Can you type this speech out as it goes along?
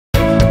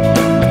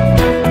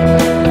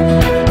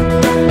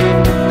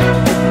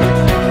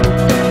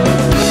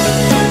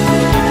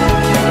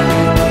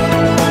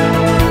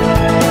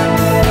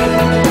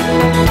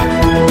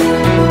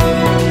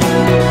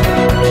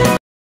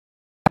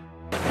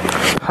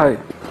Hi,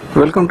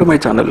 welcome to my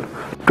channel.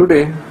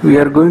 Today we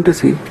are going to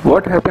see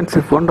what happens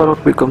if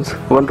 $1 becomes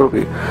 1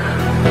 rupee.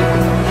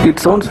 It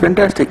sounds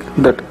fantastic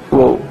that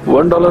wow,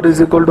 $1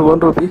 is equal to 1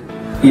 rupee.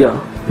 Yeah,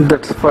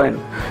 that's fine.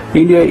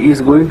 India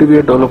is going to be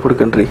a developed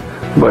country.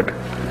 But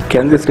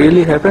can this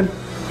really happen?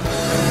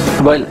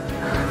 Well,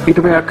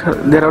 it may occur.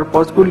 There are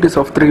possibilities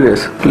of three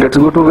ways. Let's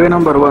go to way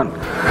number one.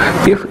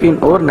 If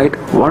in overnight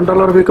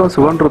 $1 becomes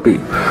 1 rupee,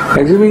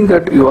 assuming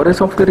that you are a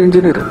software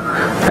engineer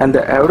and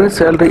the average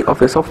salary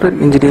of a software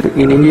engineer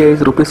in India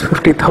is rupees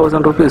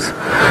 50,000 rupees,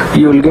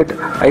 you will get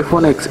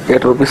iPhone X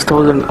at rupees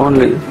 1000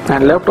 only,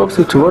 and laptops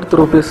which worth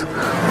rupees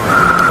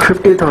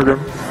 50,000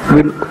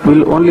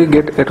 will only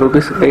get at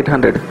rupees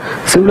 800.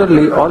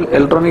 Similarly, all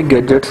electronic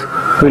gadgets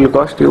will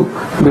cost you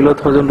below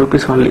 1000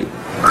 rupees only.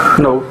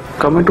 Now,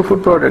 coming to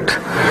food products,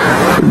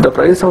 the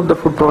price of the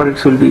food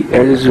products will be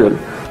as usual.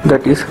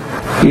 That is,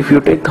 if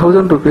you take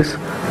 1000 rupees,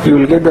 you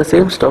will get the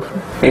same stuff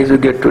as you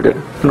get today.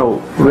 Now,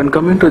 when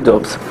coming to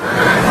jobs,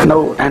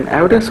 now an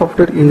average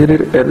software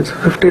engineer earns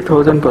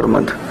 50,000 per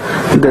month.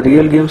 The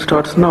real game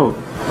starts now.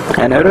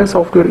 An average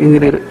software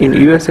engineer in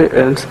USA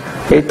earns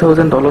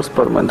 $8,000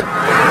 per month.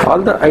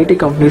 All the IT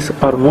companies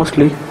are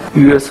mostly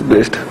US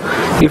based.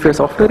 If a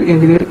software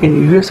engineer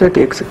in USA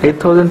takes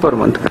 8,000 per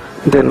month,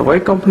 then why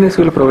companies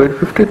will provide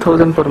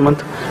 50,000 per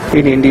month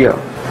in India?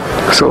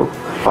 So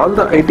all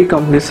the IT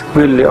companies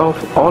will lay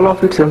off all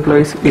of its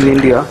employees in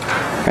India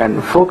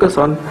and focus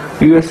on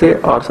USA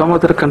or some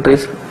other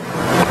countries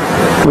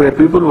where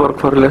people work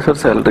for lesser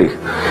salary,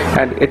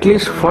 and at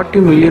least 40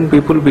 million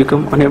people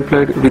become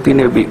unemployed within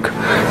a week,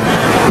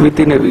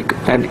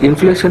 and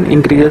inflation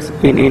increases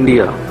in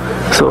India.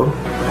 So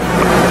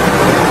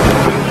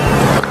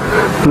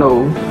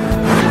now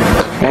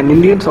an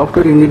Indian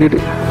software engineer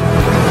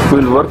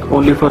will work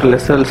only for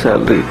lesser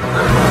salary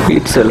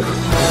itself.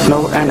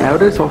 Now an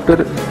average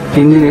software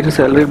engineer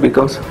salary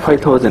becomes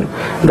 5,000.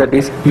 That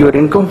is, your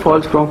income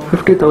falls from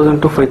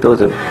 50,000 to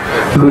 5,000.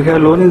 Do you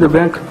have loan in the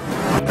bank?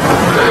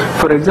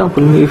 For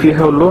example, if you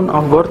have loan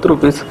of worth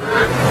rupees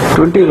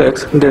 20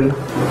 lakhs, then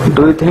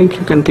do you think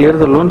you can clear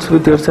the loans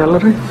with your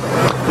salary?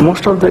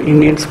 Most of the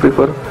Indians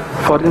prefer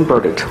foreign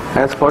products,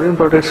 as foreign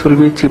products will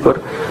be cheaper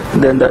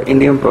than the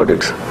Indian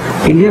products.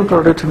 Indian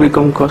products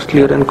become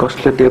costlier and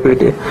costlier day by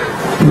day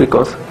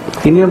because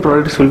Indian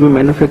products will be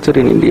manufactured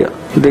in India.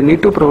 They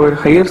need to provide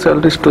higher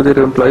salaries to their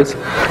employees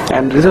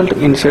and result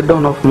in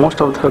shutdown of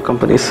most of the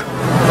companies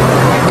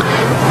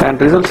and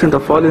results in the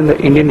fall in the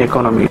Indian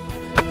economy.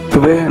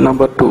 Way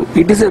number two.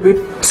 It is a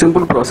bit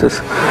simple process.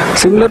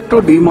 Similar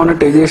to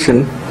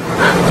demonetization,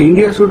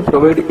 India should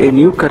provide a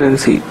new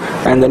currency,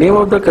 and the name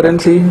of the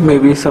currency may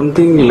be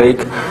something like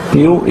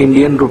New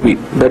Indian Rupee,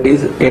 that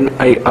is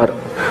NIR.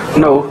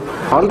 Now,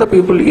 all the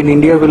people in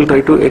India will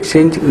try to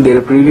exchange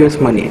their previous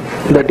money.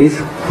 That is,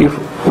 if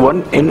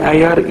 1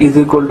 NIR is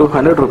equal to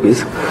 100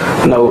 rupees,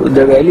 now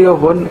the value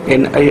of 1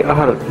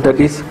 NIR, that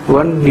is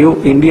 1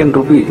 New Indian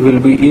Rupee, will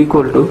be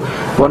equal to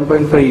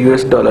 1.5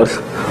 US dollars.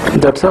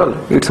 That's all,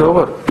 it's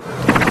over.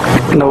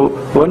 Now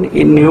 1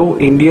 New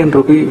Indian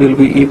Rupee will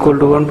be equal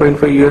to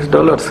 1.5 US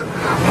dollars.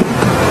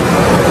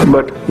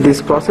 But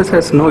this process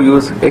has no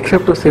use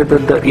except to say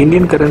that the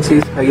Indian currency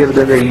is higher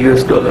than the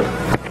US dollar.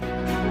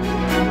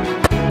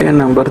 And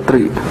number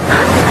 3.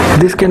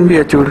 This can be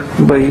achieved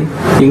by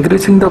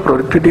increasing the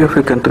productivity of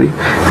a country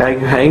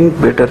and having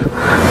better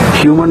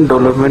human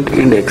development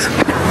index.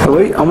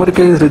 Why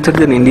America is richer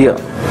than India?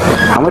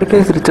 America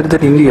is richer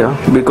than India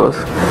because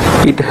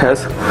it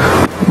has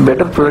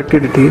better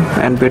productivity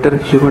and better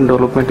human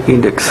development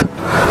index.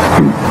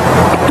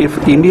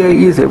 If India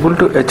is able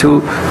to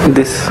achieve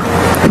this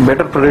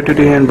better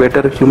productivity and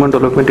better human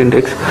development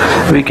index,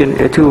 we can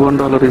achieve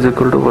 $1 is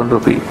equal to 1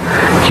 rupee.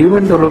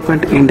 Human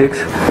development index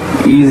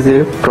is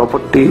a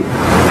property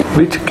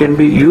which can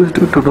be used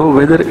to know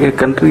whether a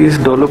country is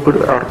developed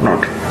or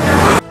not.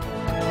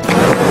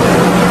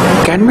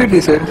 Can we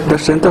decide the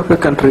strength of a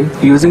country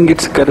using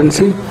its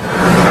currency?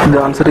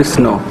 The answer is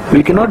no.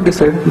 We cannot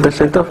decide the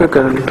strength of a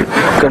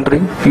country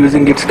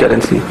using its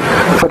currency.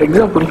 For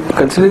example,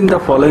 considering the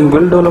following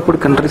well-developed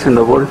countries in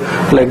the world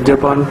like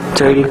Japan,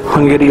 Chile,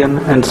 Hungary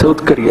and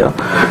South Korea,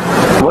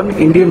 1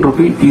 Indian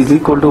rupee is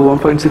equal to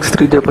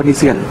 1.63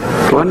 Japanese yen.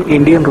 1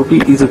 Indian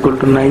rupee is equal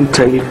to 9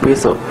 Chile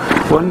peso.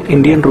 1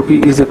 Indian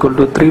rupee is equal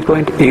to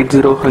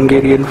 3.80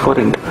 Hungarian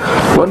forint.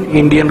 1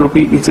 Indian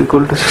rupee is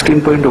equal to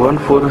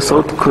 16.14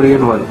 South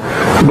Korean won.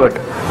 But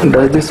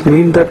does this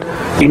mean that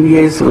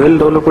India is well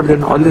developed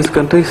than all these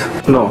countries?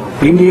 No,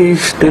 India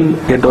is still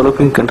a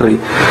developing country.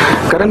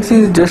 Currency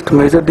is just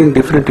measured in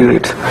different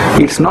units.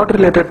 It's not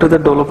related to the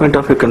development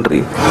of a country.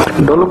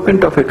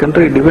 Development of a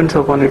country depends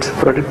upon its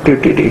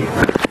productivity.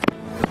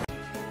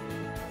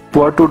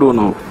 What to do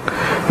now?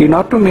 In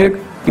order to make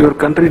your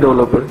country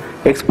developed,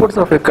 exports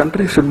of a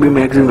country should be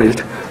maximized,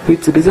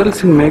 which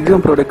results in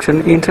maximum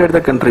production inside the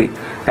country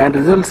and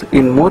results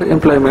in more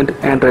employment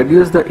and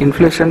reduce the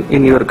inflation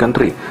in your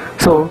country.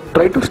 So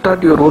try to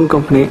start your own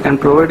company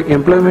and provide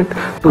employment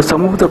to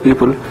some of the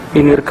people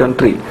in your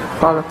country,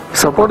 or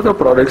support the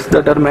products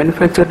that are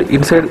manufactured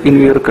inside in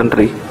your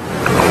country.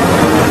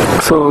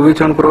 so which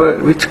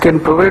can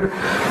provide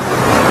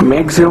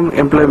maximum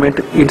employment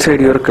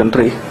inside your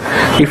country.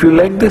 If you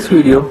like this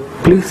video,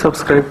 please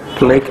subscribe,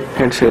 like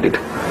and share it.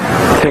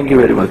 Thank you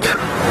very much.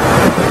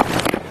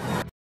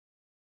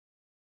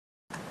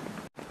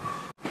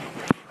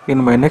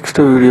 In my next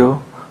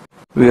video,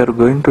 we are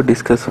going to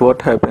discuss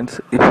what happens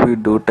if we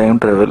do time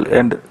travel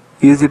and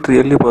is it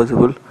really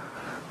possible.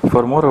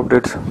 For more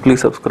updates,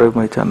 please subscribe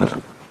my channel.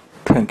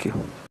 Thank you.